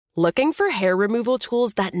Looking for hair removal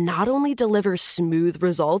tools that not only deliver smooth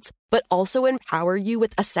results, but also empower you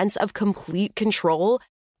with a sense of complete control?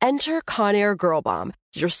 Enter Conair Girl Bomb,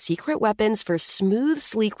 your secret weapons for smooth,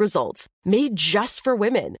 sleek results, made just for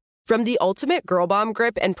women. From the ultimate Girl Bomb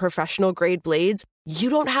grip and professional-grade blades, you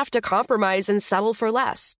don't have to compromise and settle for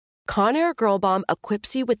less. Conair Girl Bomb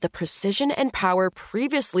equips you with the precision and power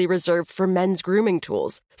previously reserved for men's grooming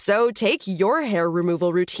tools. So take your hair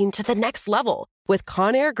removal routine to the next level with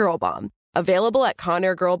Conair Girl Bomb. Available at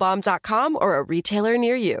ConairGirlBomb.com or a retailer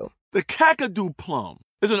near you. The Kakadu plum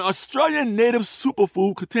is an Australian native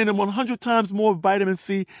superfood containing 100 times more vitamin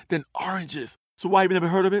C than oranges. So why have you never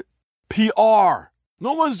heard of it? PR.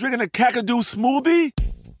 No one's drinking a Kakadu smoothie?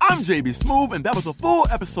 I'm JB Smoove, and that was a full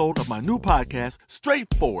episode of my new podcast,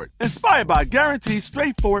 Straightforward, inspired by guaranteed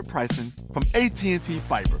straightforward pricing from AT&T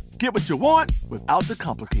Fiber. Get what you want without the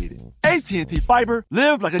complicated. AT&T Fiber,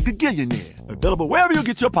 live like a gigillionaire. Available wherever you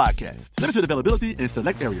get your podcasts. Limited availability in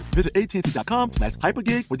select areas. Visit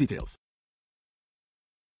AT&T.com/hypergig for details.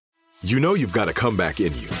 You know you've got a comeback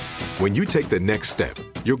in you. When you take the next step,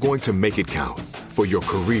 you're going to make it count. For your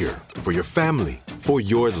career, for your family, for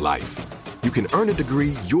your life. You can earn a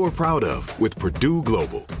degree you're proud of with Purdue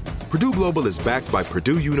Global. Purdue Global is backed by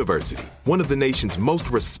Purdue University, one of the nation's most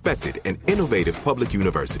respected and innovative public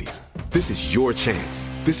universities. This is your chance.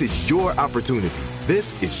 This is your opportunity.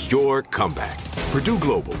 This is your comeback. Purdue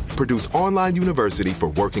Global, Purdue's online university for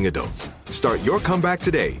working adults. Start your comeback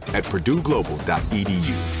today at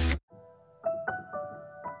purdueglobal.edu.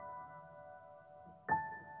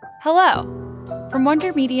 Hello. From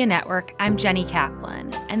Wonder Media Network, I'm Jenny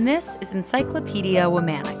Kaplan, and this is Encyclopedia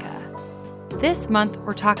Womanica. This month,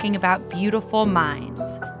 we're talking about beautiful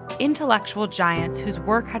minds, intellectual giants whose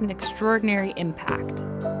work had an extraordinary impact.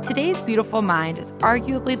 Today's beautiful mind is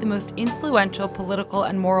arguably the most influential political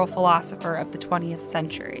and moral philosopher of the 20th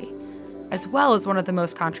century, as well as one of the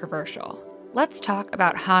most controversial. Let's talk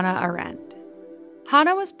about Hannah Arendt.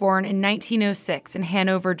 Hannah was born in 1906 in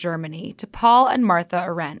Hanover, Germany, to Paul and Martha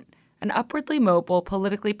Arendt, an upwardly mobile,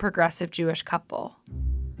 politically progressive Jewish couple.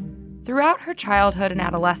 Throughout her childhood and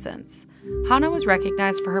adolescence, Hannah was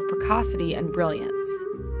recognized for her precocity and brilliance.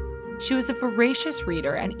 She was a voracious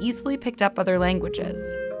reader and easily picked up other languages.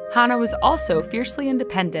 Hannah was also fiercely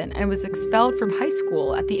independent and was expelled from high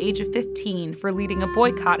school at the age of 15 for leading a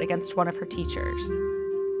boycott against one of her teachers.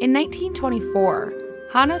 In 1924,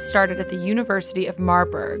 Hannah started at the University of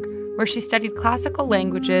Marburg, where she studied classical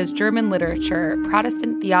languages, German literature,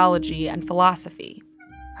 Protestant theology, and philosophy.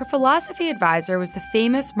 Her philosophy advisor was the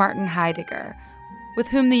famous Martin Heidegger, with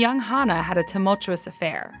whom the young Hannah had a tumultuous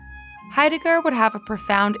affair. Heidegger would have a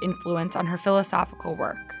profound influence on her philosophical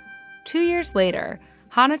work. 2 years later,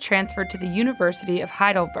 Hannah transferred to the University of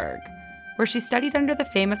Heidelberg, where she studied under the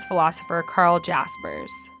famous philosopher Karl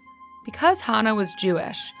Jaspers. Because Hannah was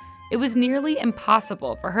Jewish, it was nearly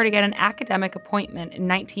impossible for her to get an academic appointment in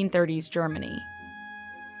 1930s Germany.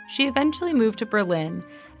 She eventually moved to Berlin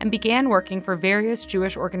and began working for various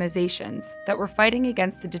Jewish organizations that were fighting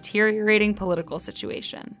against the deteriorating political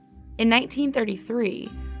situation. In 1933,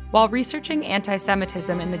 while researching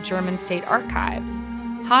anti-Semitism in the German state archives,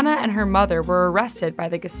 Hannah and her mother were arrested by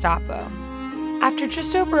the Gestapo. After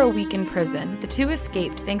just over a week in prison, the two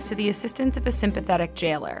escaped thanks to the assistance of a sympathetic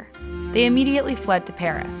jailer. They immediately fled to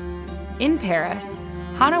Paris. In Paris,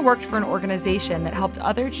 Hannah worked for an organization that helped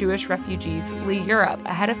other Jewish refugees flee Europe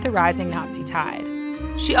ahead of the rising Nazi tide.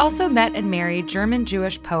 She also met and married German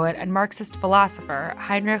Jewish poet and Marxist philosopher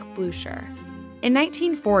Heinrich Blücher. In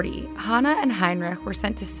 1940, Hannah and Heinrich were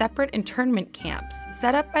sent to separate internment camps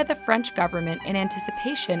set up by the French government in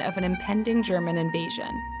anticipation of an impending German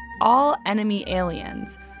invasion. All enemy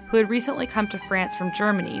aliens who had recently come to France from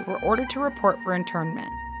Germany were ordered to report for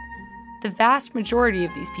internment. The vast majority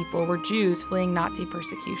of these people were Jews fleeing Nazi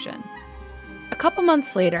persecution. A couple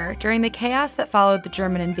months later, during the chaos that followed the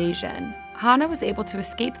German invasion, Hannah was able to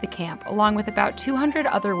escape the camp along with about 200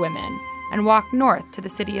 other women and walk north to the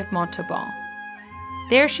city of Montauban.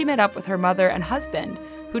 There she met up with her mother and husband,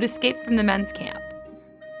 who'd escaped from the men's camp.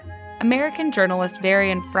 American journalist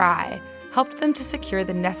Varian Fry helped them to secure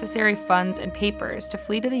the necessary funds and papers to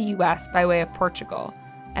flee to the U.S. by way of Portugal,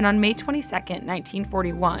 and on May 22,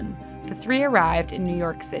 1941, the three arrived in New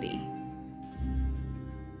York City.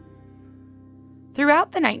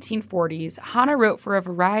 Throughout the 1940s, Hannah wrote for a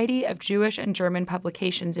variety of Jewish and German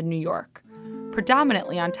publications in New York,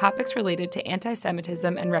 predominantly on topics related to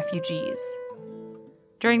anti-Semitism and refugees.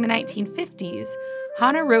 During the 1950s,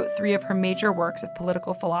 Hannah wrote 3 of her major works of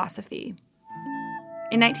political philosophy.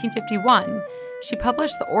 In 1951, she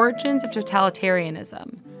published The Origins of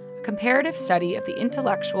Totalitarianism, a a comparative study of the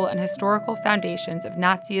intellectual and historical foundations of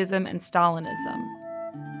Nazism and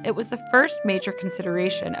Stalinism. It was the first major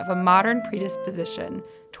consideration of a modern predisposition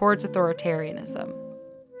towards authoritarianism.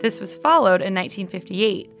 This was followed in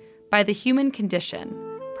 1958 by The Human Condition,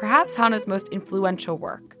 perhaps Hannah's most influential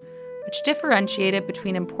work, which differentiated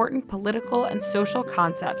between important political and social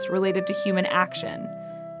concepts related to human action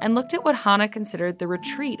and looked at what Hannah considered the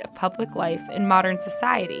retreat of public life in modern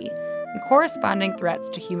society and corresponding threats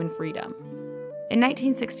to human freedom. In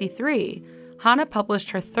 1963, Hannah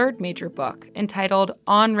published her third major book, entitled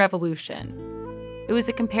On Revolution. It was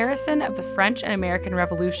a comparison of the French and American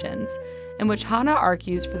revolutions, in which Hannah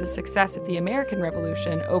argues for the success of the American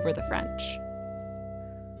Revolution over the French.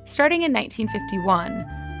 Starting in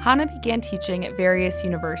 1951, Hannah began teaching at various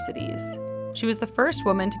universities. She was the first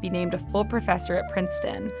woman to be named a full professor at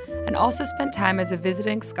Princeton, and also spent time as a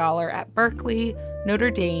visiting scholar at Berkeley,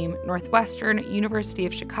 Notre Dame, Northwestern, University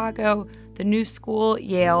of Chicago, the New School,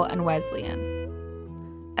 Yale, and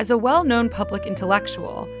Wesleyan. As a well-known public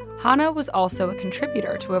intellectual, Hannah was also a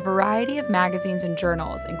contributor to a variety of magazines and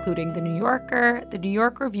journals, including The New Yorker, The New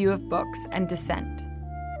York Review of Books, and Dissent.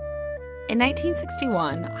 In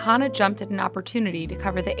 1961, Hannah jumped at an opportunity to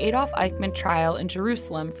cover the Adolf Eichmann trial in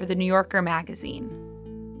Jerusalem for The New Yorker magazine.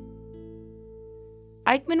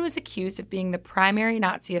 Eichmann was accused of being the primary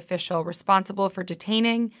Nazi official responsible for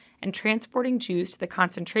detaining and transporting Jews to the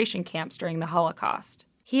concentration camps during the Holocaust.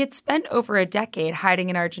 He had spent over a decade hiding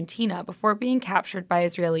in Argentina before being captured by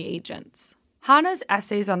Israeli agents. Hannah's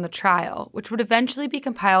essays on the trial, which would eventually be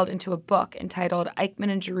compiled into a book entitled Eichmann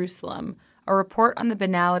in Jerusalem, a report on the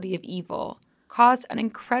banality of evil, caused an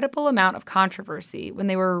incredible amount of controversy when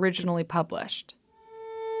they were originally published.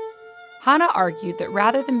 Hannah argued that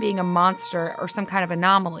rather than being a monster or some kind of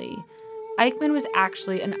anomaly, Eichmann was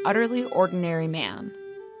actually an utterly ordinary man.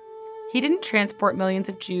 He didn't transport millions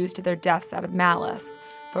of Jews to their deaths out of malice,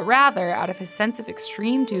 but rather out of his sense of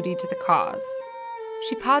extreme duty to the cause.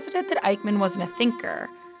 She posited that Eichmann wasn't a thinker.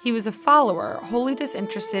 He was a follower, wholly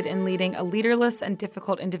disinterested in leading a leaderless and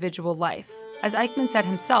difficult individual life, as Eichmann said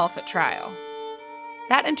himself at trial.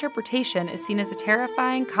 That interpretation is seen as a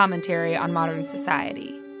terrifying commentary on modern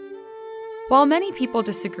society. While many people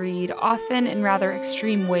disagreed, often in rather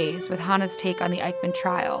extreme ways, with Hannah's take on the Eichmann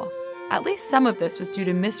trial, at least some of this was due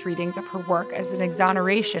to misreadings of her work as an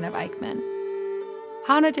exoneration of Eichmann.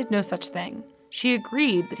 Hannah did no such thing. She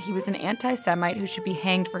agreed that he was an anti-Semite who should be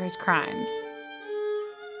hanged for his crimes.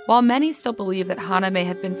 While many still believe that Hannah may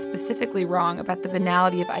have been specifically wrong about the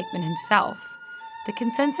banality of Eichmann himself, the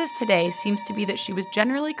consensus today seems to be that she was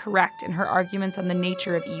generally correct in her arguments on the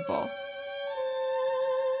nature of evil.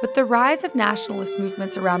 With the rise of nationalist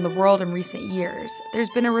movements around the world in recent years, there's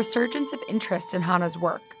been a resurgence of interest in Hannah's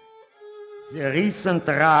work. The recent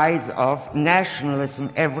rise of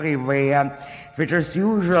nationalism everywhere, which is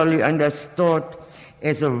usually understood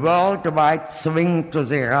as a worldwide swing to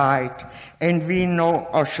the right, and we know,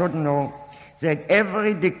 or should know, that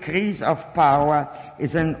every decrease of power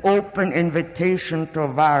is an open invitation to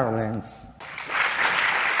violence.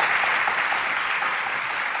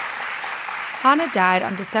 Hannah died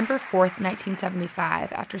on December 4th,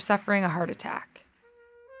 1975, after suffering a heart attack.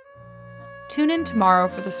 Tune in tomorrow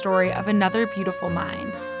for the story of another beautiful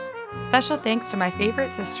mind. Special thanks to my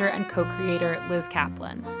favorite sister and co-creator, Liz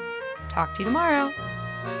Kaplan. Talk to you tomorrow.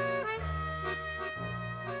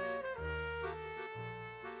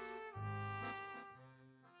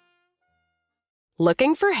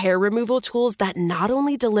 Looking for hair removal tools that not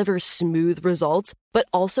only deliver smooth results, but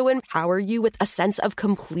also empower you with a sense of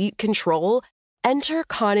complete control? Enter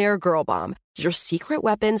Conair Girl Bomb, your secret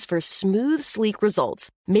weapons for smooth, sleek results,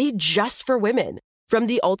 made just for women. From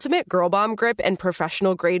the ultimate Girl Bomb grip and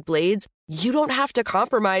professional-grade blades, you don't have to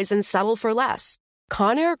compromise and settle for less.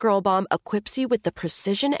 Conair Girl Bomb equips you with the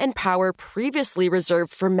precision and power previously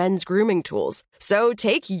reserved for men's grooming tools. So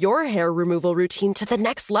take your hair removal routine to the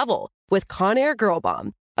next level with Conair Girl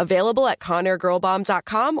Bomb. Available at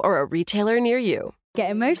ConairGirlBomb.com or a retailer near you. Get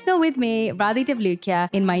emotional with me, Radhi Devlukia,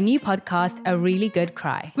 in my new podcast, A Really Good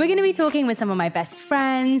Cry. We're going to be talking with some of my best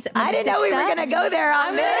friends. I didn't know we were going to go there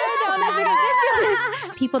on this.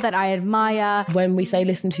 People that I admire. When we say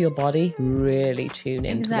listen to your body, really tune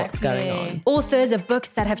into what's going on. Authors of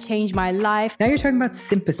books that have changed my life. Now you're talking about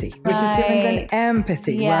sympathy, which is different than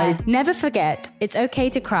empathy, right? Never forget, it's okay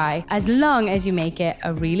to cry as long as you make it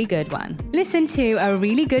a really good one. Listen to A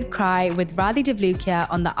Really Good Cry with Radhi Devlukia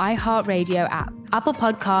on the iHeartRadio app, Apple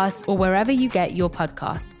Podcasts, or wherever you get your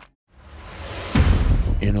podcasts.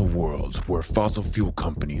 In a world where fossil fuel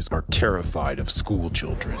companies are terrified of school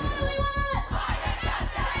children,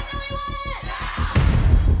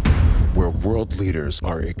 where world leaders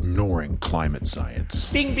are ignoring climate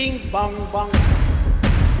science. Bing, bing, bong, bong.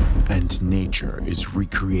 And nature is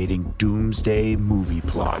recreating doomsday movie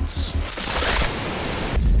plots.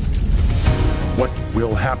 What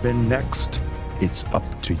will happen next? It's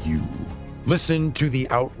up to you. Listen to the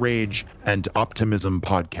Outrage and Optimism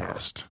podcast.